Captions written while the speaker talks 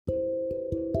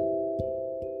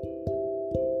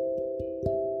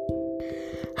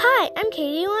Hi, I'm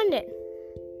Katie London.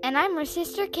 And I'm her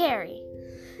sister, Carrie.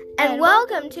 And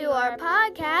welcome to our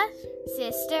podcast,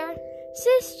 Sister.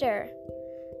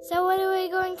 So what are we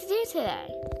going to do today?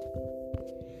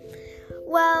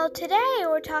 Well, today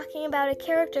we're talking about a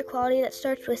character quality that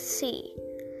starts with C.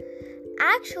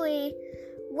 Actually,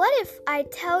 what if I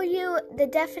tell you the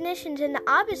definitions and the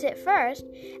opposite first,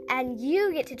 and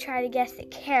you get to try to guess the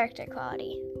character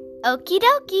quality? Okie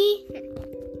dokie.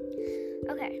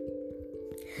 Okay.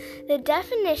 The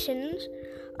definitions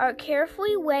are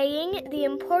carefully weighing the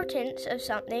importance of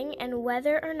something and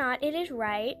whether or not it is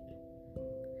right,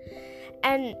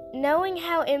 and knowing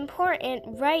how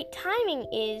important right timing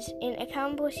is in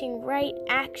accomplishing right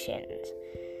actions.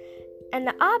 And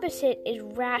the opposite is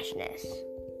rashness.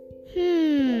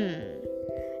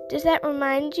 Does that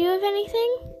remind you of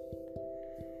anything?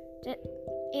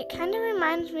 It kind of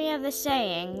reminds me of the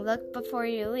saying, look before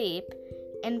you leap,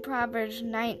 in Proverbs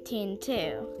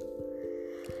 19:2.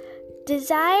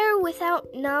 Desire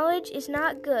without knowledge is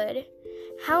not good.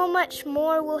 How much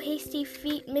more will hasty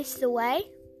feet miss the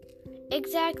way?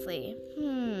 Exactly.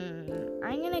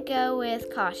 I'm gonna go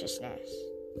with cautiousness.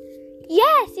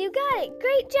 Yes, you got it.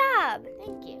 Great job.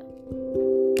 Thank you.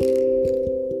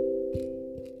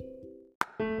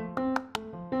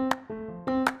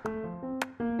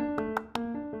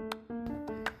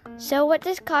 So what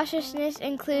does cautiousness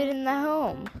include in the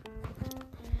home?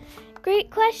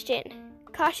 Great question.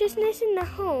 Cautiousness in the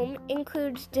home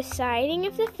includes deciding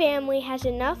if the family has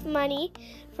enough money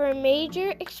for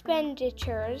major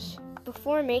expenditures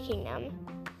before making them,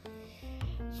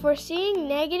 foreseeing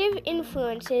negative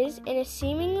influences in a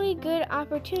seemingly good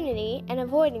opportunity and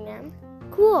avoiding them.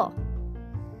 Cool.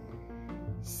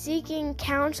 Seeking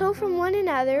counsel from one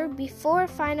another before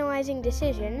finalizing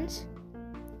decisions.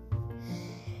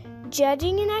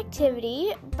 Judging an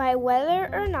activity by whether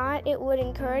or not it would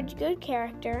encourage good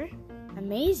character.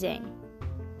 Amazing.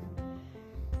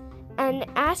 And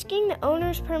asking the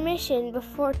owner's permission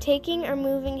before taking or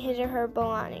moving his or her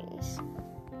belongings.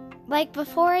 Like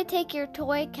before I take your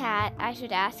toy cat, I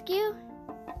should ask you?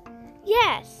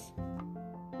 Yes.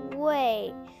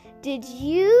 Wait, did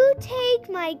you take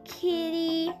my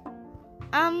kitty?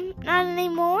 Not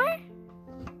anymore?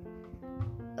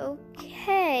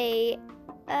 Okay.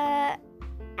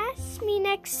 Ask me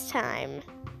next time.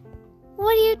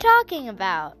 What are you talking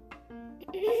about?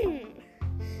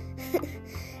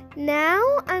 Now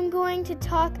I'm going to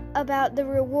talk about the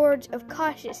rewards of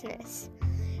cautiousness,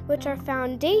 which are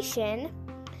foundation.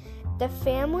 The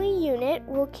family unit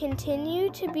will continue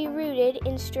to be rooted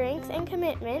in strength and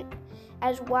commitment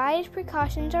as wise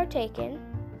precautions are taken.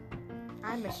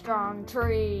 I'm a strong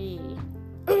tree.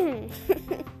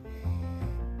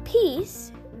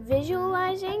 Peace,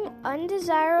 visualizing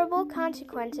undesirable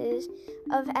consequences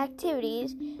of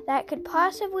activities that could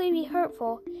possibly be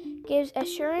hurtful, gives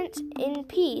assurance in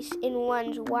peace in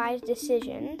one's wise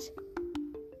decisions.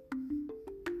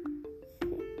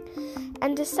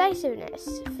 And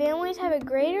decisiveness. Families have a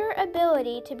greater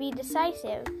ability to be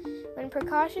decisive when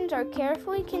precautions are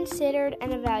carefully considered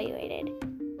and evaluated.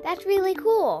 That's really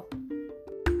cool.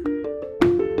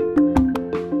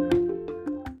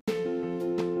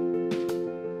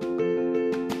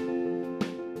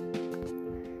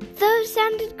 Those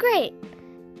sounded great.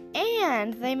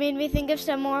 And they made me think of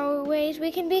some more ways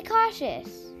we can be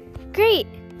cautious. Great.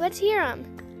 Let's hear them.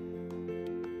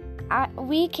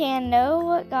 We can know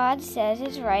what God says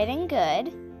is right and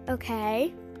good.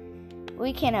 Okay.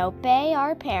 We can obey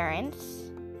our parents.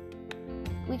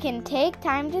 We can take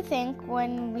time to think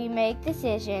when we make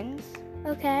decisions.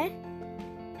 Okay.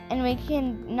 And we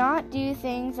can not do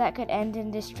things that could end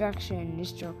in destruction.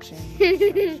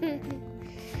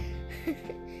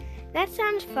 That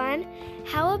sounds fun.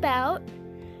 How about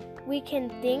we can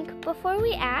think before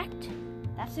we act?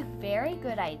 That's a very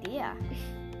good idea.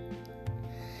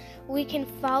 We can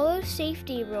follow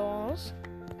safety rules.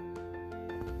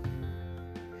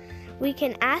 We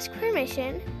can ask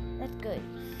permission. That's good,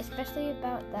 especially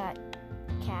about that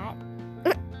cat.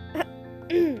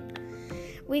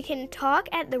 We can talk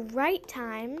at the right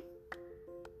time.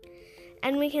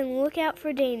 And we can look out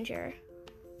for danger.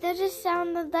 That just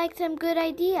sounded like some good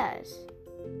ideas.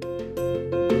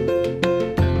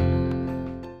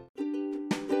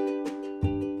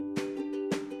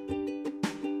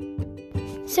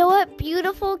 So what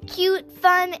beautiful, cute,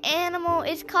 fun animal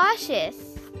is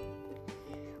cautious?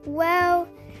 Well,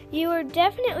 you are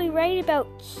definitely right about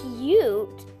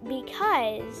cute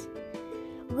because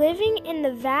living in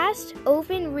the vast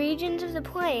open regions of the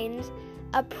plains,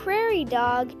 a prairie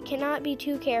dog cannot be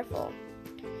too careful.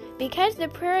 Because the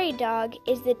prairie dog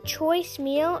is the choice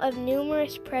meal of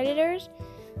numerous predators,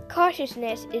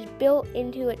 Cautiousness is built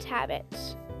into its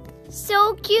habits.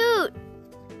 So cute!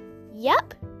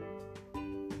 Yep.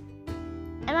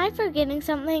 Am I forgetting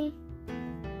something?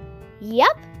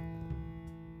 Yep.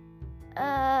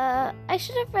 I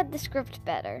should have read the script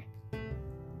better.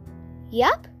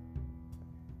 Yep.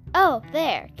 Oh,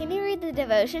 there. Can you read the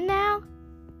devotion now?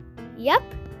 Yep.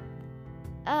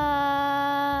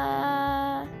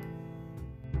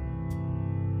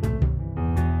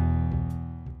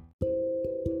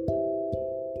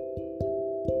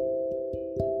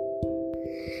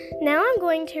 Now I'm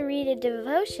going to read a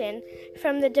devotion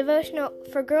from the devotional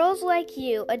For Girls Like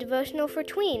You, a devotional for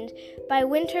tweens by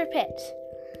Winter Pitts.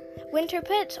 Winter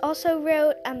Pitts also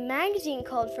wrote a magazine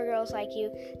called For Girls Like You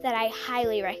that I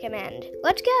highly recommend.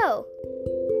 Let's go!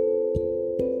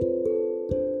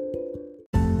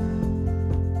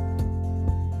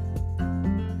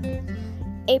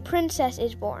 A princess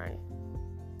is born.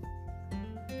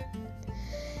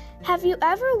 Have you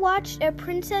ever watched a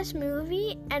princess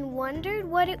movie and wondered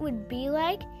what it would be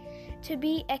like to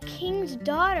be a king's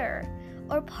daughter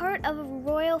or part of a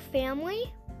royal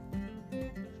family?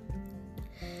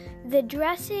 The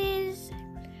dresses,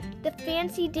 the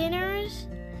fancy dinners,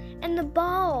 and the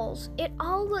balls, it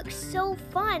all looks so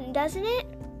fun, doesn't it?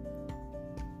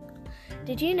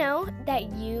 Did you know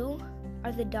that you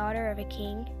are the daughter of a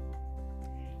king?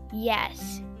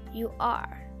 Yes, you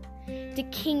are. The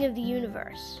king of the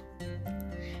universe.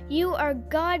 You are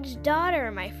God's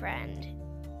daughter, my friend,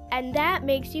 and that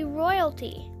makes you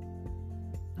royalty.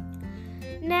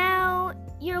 Now,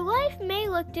 your life may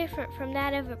look different from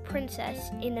that of a princess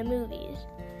in the movies.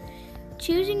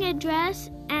 Choosing a dress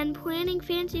and planning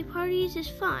fancy parties is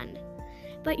fun,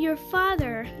 but your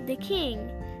father, the king,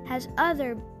 has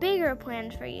other, bigger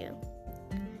plans for you.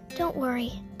 Don't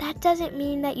worry, that doesn't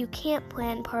mean that you can't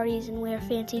plan parties and wear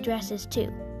fancy dresses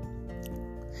too.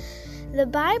 The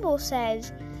Bible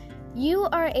says, you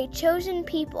are a chosen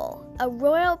people, a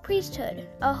royal priesthood,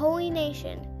 a holy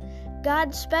nation,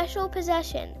 God's special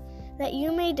possession, that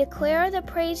you may declare the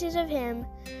praises of him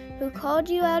who called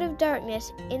you out of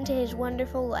darkness into his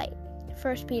wonderful light.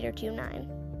 1 Peter 2:9.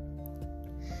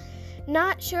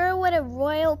 Not sure what a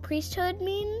royal priesthood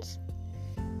means?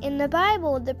 In the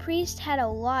Bible, the priest had a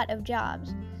lot of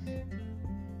jobs,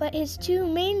 but his two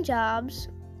main jobs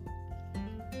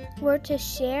were to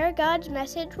share God's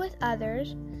message with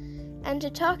others and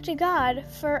to talk to God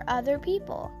for other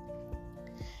people.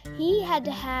 He had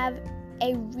to have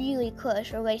a really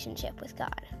close relationship with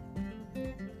God.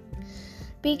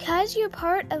 Because you're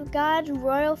part of God's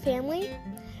royal family,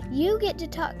 you get to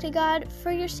talk to God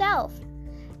for yourself.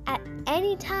 At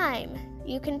any time,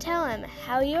 you can tell him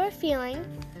how you are feeling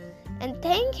and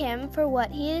thank him for what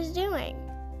he is doing.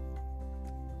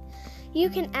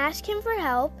 You can ask him for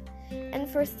help and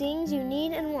for things you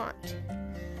need and want.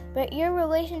 But your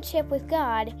relationship with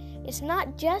God is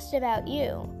not just about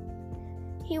you.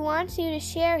 He wants you to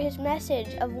share his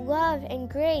message of love and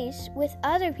grace with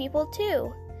other people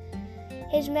too.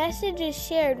 His message is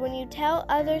shared when you tell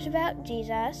others about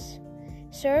Jesus,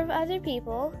 serve other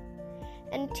people,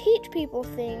 and teach people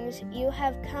things you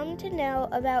have come to know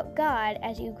about God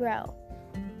as you grow.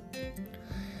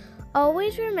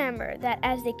 Always remember that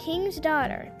as the king's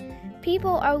daughter,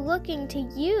 people are looking to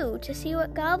you to see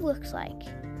what God looks like.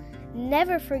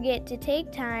 Never forget to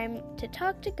take time to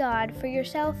talk to God for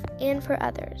yourself and for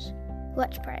others.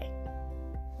 Let's pray.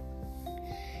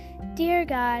 Dear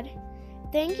God,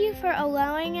 thank you for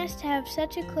allowing us to have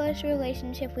such a close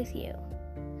relationship with you.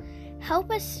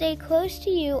 Help us stay close to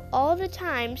you all the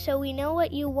time so we know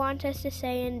what you want us to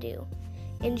say and do.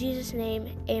 In Jesus' name,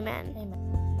 amen. Amen.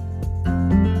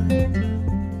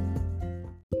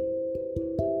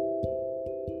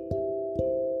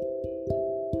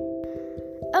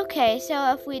 Okay,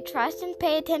 so if we trust and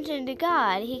pay attention to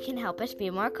God, he can help us be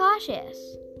more cautious.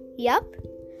 Yup.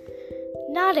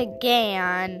 Not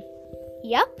again.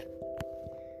 Yup.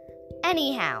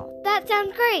 Anyhow, that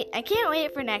sounds great. I can't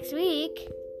wait for next week.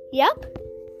 Yup.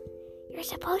 You're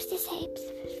supposed to say...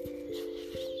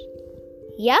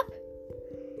 Yup.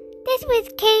 This was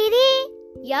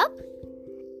Katie. Yup.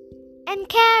 And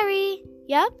Carrie.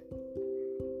 Yup.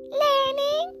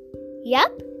 Learning.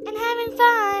 Yup. And having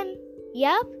fun.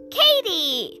 Yup.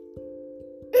 Katie.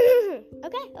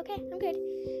 Okay, I'm good.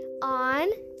 On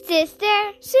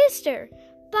Sister.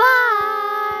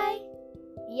 Bye.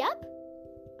 Yup.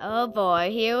 Oh boy,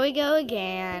 here we go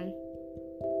again.